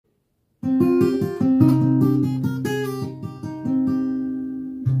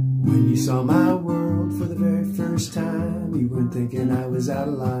saw my world for the very first time, you weren't thinking I was out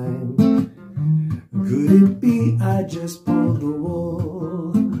of line. Could it be I just pulled the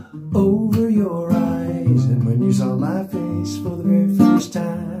wool over your eyes? And when you saw my face for the very first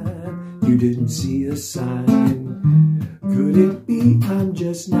time, you didn't see a sign. Could it be I'm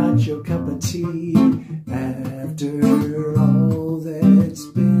just not your cup of tea? After all that's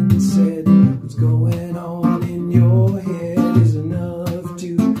been said, what's going on in your head is enough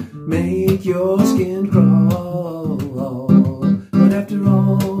to make your skin crawl. But after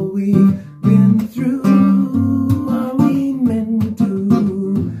all we've been through, are we meant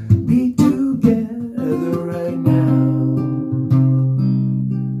to be together right now?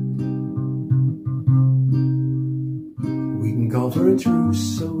 We can call for a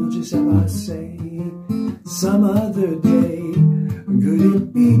truce, so we'll just have our say some other day. Could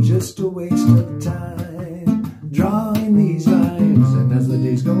it be just a waste of time?